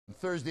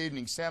Thursday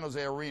evening. San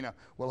Jose Arena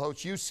will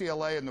host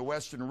UCLA in the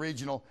Western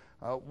Regional.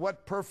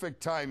 What perfect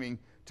timing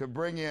to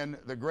bring in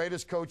the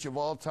greatest coach of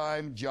all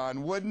time,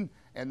 John Wooden,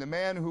 and the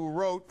man who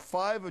wrote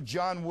 5 of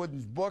John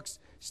Wooden's books,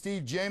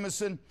 Steve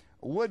Jamison.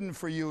 Wooden,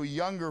 for you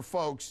younger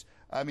folks,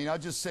 I mean, I'll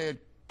just say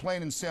it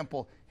plain and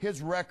simple,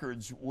 his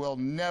records will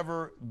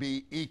never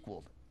be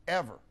equaled,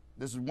 ever.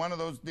 This is one of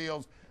those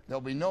deals.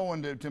 There'll be no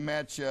one to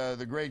match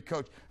the great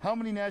coach. How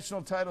many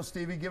national titles,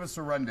 Stevie? Give us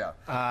a rundown.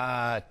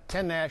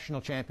 10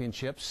 national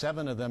championships,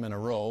 7 of them in a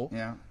row.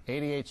 Yeah.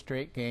 88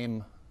 straight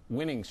game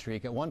winning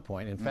streak at one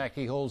point. In fact,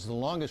 he holds the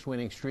longest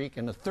winning streak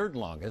and the third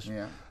longest,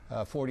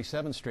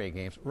 47 straight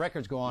games.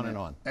 Records go on and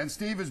on. And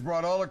Steve has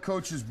brought all the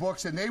coaches'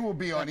 books, and they will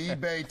be on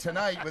eBay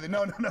tonight. With it.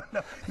 No.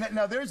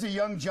 Now, there's a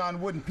young John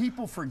Wooden.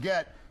 People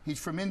forget he's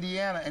from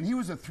Indiana, and he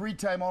was a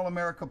 3-time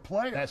All-America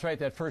player. That's right.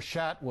 That first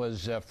shot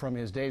was from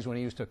his days when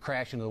he used to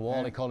crash into the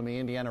wall. They called him the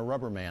Indiana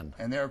Rubber Man.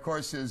 And there, of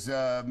course, is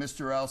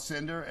Mr.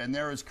 Alcindor, and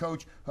there is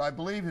Coach, who I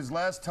believe his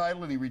last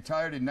title, and he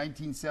retired in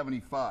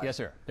 1975. Yes,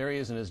 sir. There he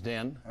is in his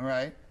den. All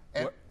right.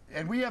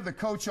 And we have the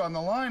coach on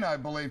the line, I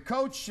believe.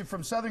 Coach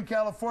from Southern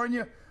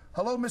California.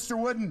 Hello, Mr.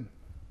 Wooden.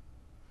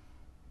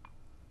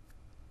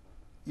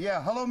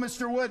 Yeah, hello,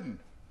 Mr. Wooden.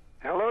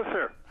 Hello,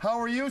 sir. How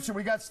are you, sir?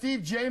 We got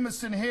Steve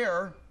Jamison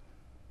here.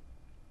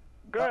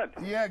 Good.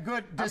 Yeah,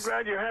 good. I'm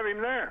glad you have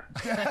him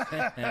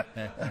there.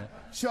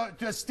 So,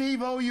 does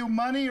Steve owe you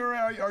money, or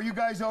are you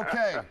guys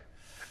okay?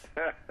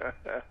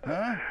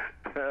 Huh?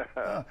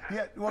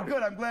 Yeah, well,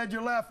 good. I'm glad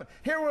you're laughing.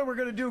 Here, what we're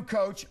going to do,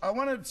 Coach, I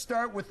want to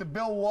start with the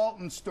Bill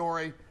Walton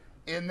story,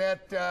 in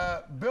that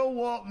Bill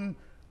Walton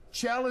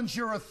challenged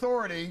your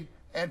authority,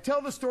 and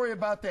tell the story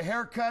about the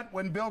haircut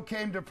when Bill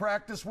came to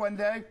practice one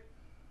day.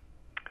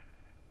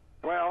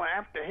 Well,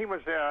 after he was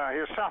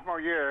his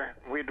sophomore year,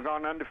 we'd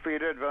gone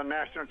undefeated, the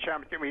national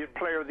championship, he was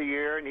player of the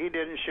year, and he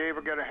didn't shave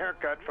or get a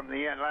haircut from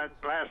the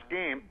last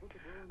game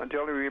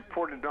until he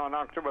reported on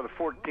October the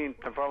 14th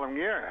the following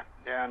year,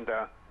 and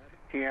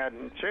he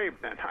hadn't shaved.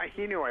 And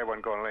he knew I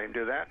wasn't going to let him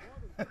do that.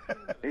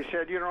 He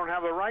said, "You don't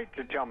have the right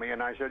to tell me,"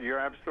 and I said, "You're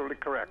absolutely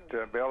correct,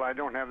 Bill. I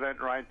don't have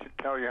that right to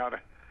tell you how to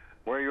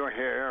wear your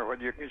hair, or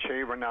whether you can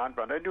shave or not,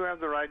 but I do have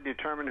the right to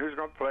determine who's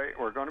going to play.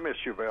 We're going to miss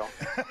you, Bill."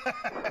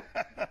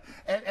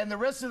 and the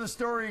rest of the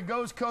story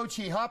goes, Coach,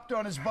 he hopped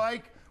on his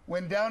bike,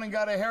 went down and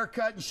got a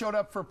haircut, and showed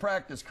up for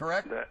practice,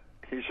 correct?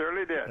 He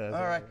surely did.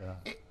 All right.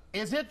 Yeah.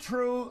 Is it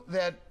true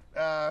that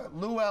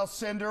Lou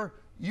Alcindor,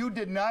 you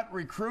did not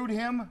recruit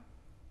him?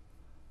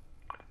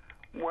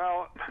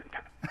 Well,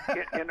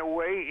 in a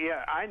way,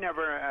 yeah. I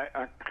never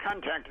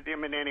contacted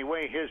him in any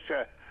way. His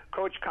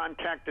coach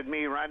contacted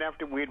me right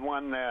after we'd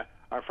won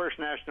our first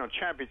national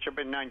championship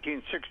in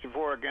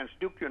 1964 against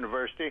Duke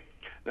University.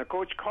 The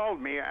coach called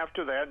me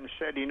after that and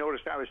said he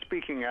noticed I was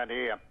speaking at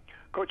a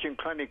coaching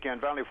clinic in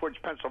Valley Forge,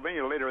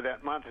 Pennsylvania later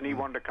that month, and he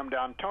wanted to come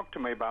down and talk to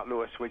me about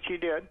Lewis, which he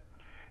did.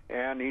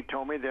 And he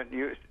told me that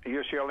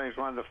UCLA is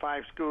one of the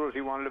 5 schools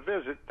he wanted to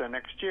visit the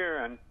next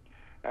year.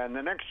 And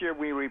the next year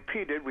we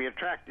repeated. We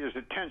attracted his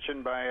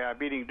attention by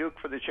beating Duke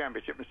for the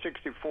championship in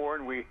 '64,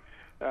 and we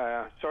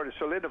sort of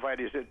solidified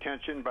his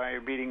attention by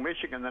beating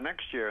Michigan the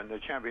next year in the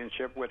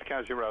championship with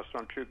Cassie Russell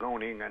and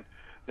Trugoning and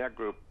that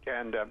group.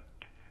 And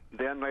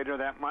then later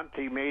that month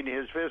he made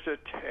his visit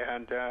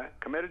and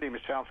committed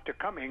himself to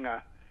coming.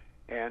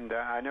 And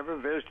I never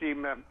visited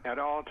him at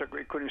all to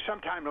recruit him.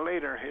 Sometime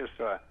later his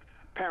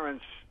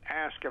parents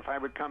asked if I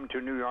would come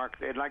to New York.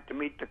 They'd like to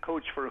meet the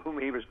coach for whom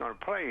he was going to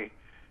play.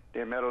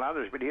 They met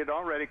others, but he had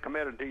already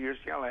committed to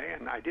UCLA,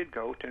 and I did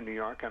go to New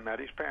York. I met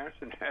his parents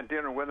and had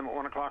dinner with him at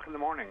 1 o'clock in the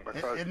morning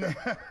because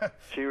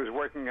she was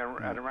working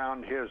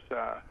around his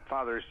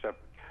father's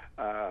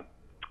work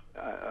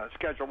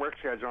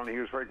schedule, and he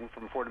was working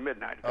from 4 to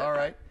midnight. All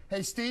right.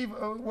 Hey, Steve,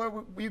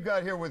 what you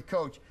got here with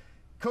Coach?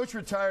 Coach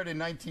retired in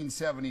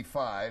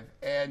 1975,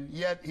 and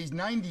yet he's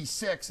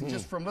 96, and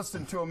just from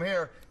listening to him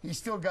here, he's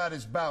still got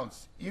his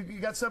bounce. You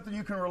got something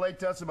you can relate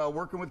to us about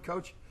working with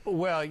Coach?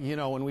 Well, you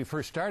know, when we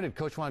first started,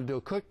 Coach wanted to do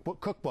a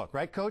cookbook,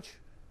 right, Coach?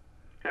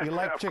 You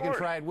like chicken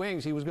fried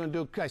wings. He was going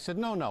to do. I said,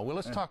 no. Well,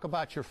 let's talk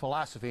about your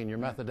philosophy and your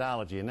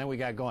methodology. And then we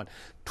got going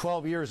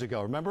 12 years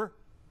ago, remember?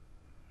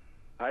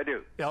 I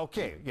do.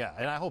 Okay, yeah,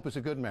 and I hope it's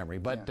a good memory.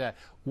 But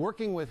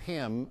working with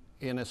him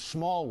in a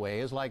small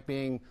way is like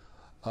being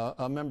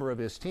a member of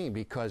his team,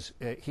 because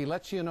he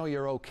lets you know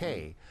you're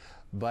okay,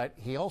 but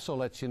he also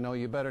lets you know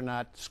you better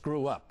not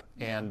screw up.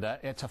 And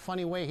it's a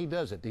funny way he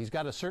does it. He's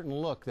got a certain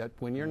look that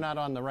when you're not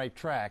on the right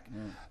track,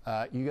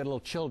 you get a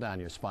little chill down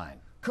your spine.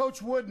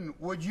 Coach Wooden,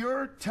 would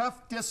your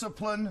tough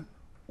discipline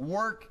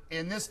work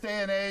in this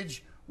day and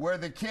age where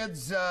the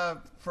kids,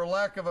 for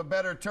lack of a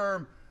better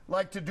term,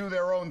 like to do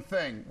their own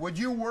thing? Would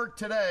you work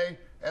today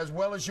as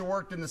well as you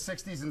worked in the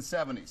 60s and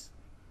 70s?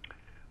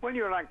 Well,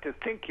 you like to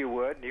think you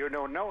would. You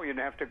don't know. You'd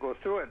have to go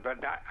through it.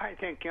 But I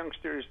think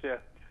youngsters,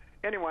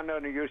 anyone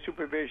under your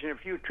supervision,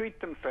 if you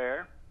treat them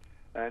fair,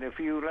 and if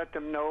you let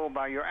them know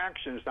by your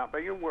actions, not by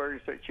your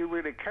words, that you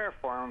really care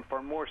for them,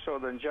 for more so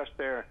than just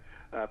their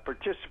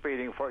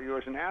participating for you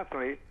as an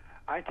athlete,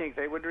 I think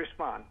they would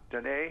respond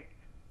today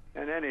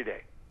and any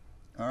day.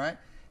 All right.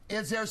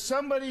 Is there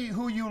somebody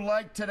who you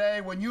like today?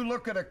 When you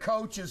look at a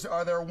coach,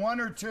 are there one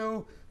or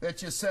two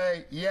that you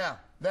say, yeah,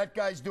 that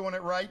guy's doing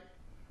it right?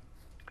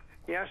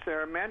 Yes,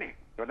 there are many,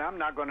 but I'm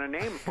not going to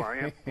name them for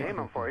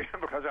you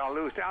because I'll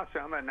lose out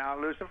some and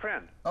I'll lose a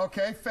friend.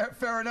 Okay,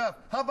 fair enough.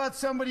 How about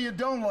somebody you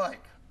don't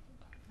like?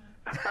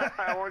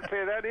 I won't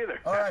say that either.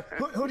 All right.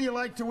 Who do you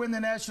like to win the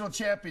national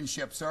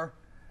championship, sir?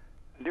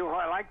 Do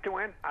I like to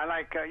win? I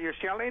like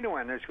UCLA to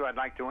win. That's who I'd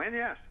like to win,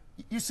 yes.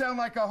 You sound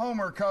like a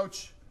homer,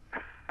 Coach.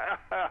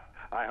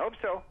 I hope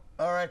so.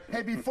 All right.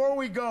 Hey, before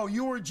we go,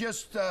 you were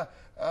just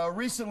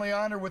recently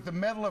honored with the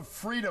Medal of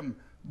Freedom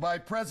by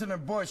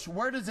President Bush.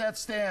 Where does that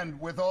stand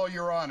with all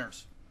your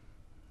honors?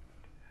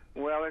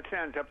 Well, it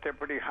stands up there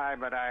pretty high,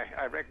 but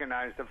I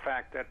recognize the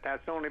fact that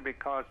that's only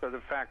because of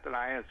the fact that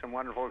I had some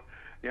wonderful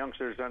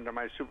youngsters under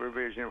my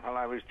supervision while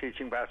I was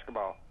teaching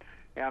basketball.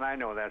 And I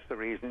know that's the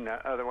reason.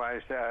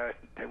 Otherwise,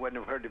 they wouldn't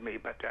have heard of me.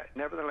 But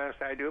nevertheless,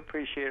 I do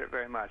appreciate it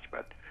very much.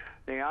 But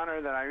the honor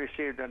that I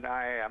received and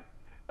I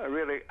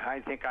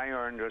think I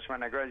earned was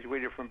when I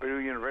graduated from Purdue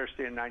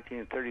University in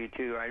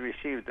 1932. I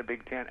received the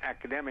Big Ten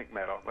Academic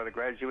Medal with a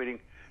graduating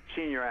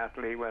senior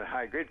athlete with a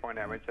high grade point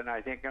average, and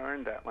I think I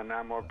earned that one.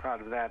 I'm more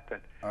proud of that than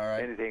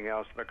anything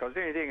else, because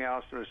anything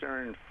else was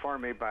earned for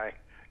me by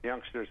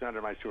youngsters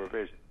under my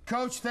supervision.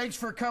 Coach, thanks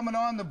for coming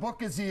on. The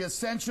book is The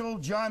Essential.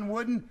 John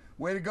Wooden.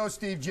 Way to go,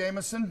 Steve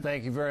Jameson.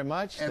 Thank you very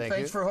much. And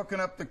thanks for hooking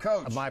up the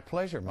coach. My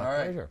pleasure. My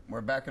pleasure.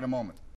 We're back in a moment.